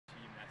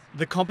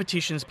The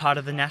competition's part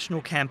of the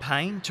national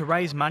campaign to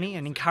raise money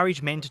and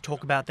encourage men to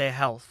talk about their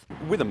health.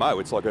 With a mo,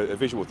 it's like a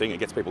visual thing. It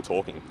gets people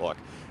talking. Like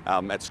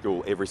at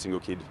school, every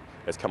single kid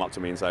has come up to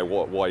me and say,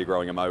 why are you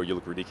growing a mo? You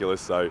look ridiculous.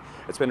 So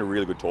it's been a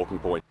really good talking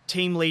point.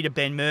 Team leader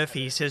Ben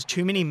Murphy says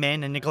too many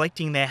men are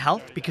neglecting their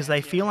health because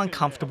they feel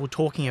uncomfortable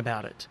talking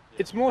about it.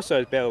 It's more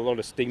so about a lot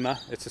of stigma.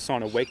 It's a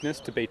sign of weakness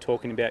to be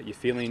talking about your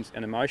feelings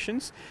and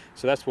emotions.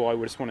 So that's why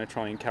we just want to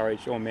try and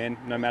encourage all men,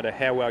 no matter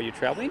how well you're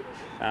travelling,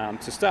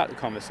 to start the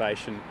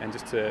conversation and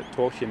just to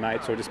talk to your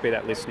mates or just be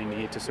that listening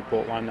ear to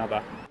support one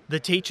another. The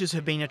teachers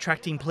have been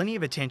attracting plenty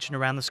of attention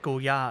around the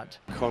schoolyard.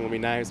 Calling me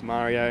names,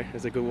 Mario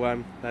is a good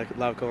one. I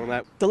love calling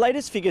that. The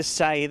latest figures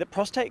say that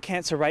prostate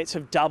cancer rates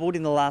have doubled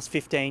in the last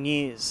 15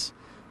 years,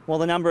 while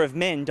the number of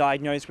men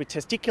diagnosed with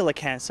testicular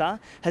cancer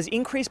has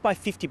increased by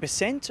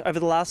 50% over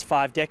the last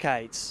 5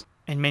 decades.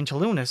 And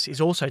mental illness is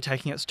also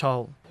taking its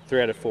toll.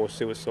 3 out of 4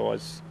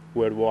 suicides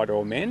worldwide are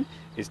all men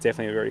is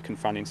definitely a very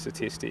confronting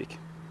statistic.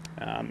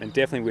 And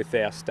definitely with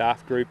our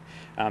staff group,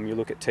 you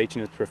look at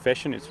teaching as a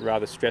profession, it's a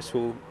rather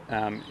stressful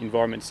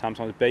environment to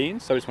sometimes be in,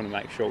 so we just want to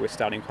make sure we're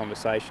starting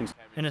conversations.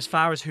 And as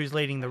far as who's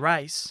leading the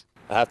race,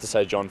 I have to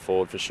say John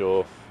Ford for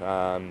sure.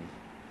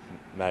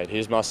 Mate,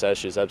 his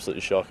moustache is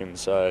absolutely shocking,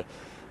 so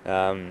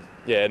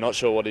yeah, not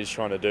sure what he's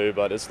trying to do,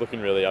 but it's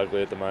looking really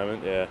ugly at the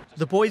moment, yeah.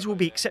 The boys will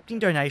be accepting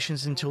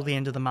donations until the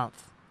end of the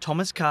month.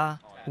 Thomas Carr,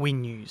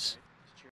 Win News.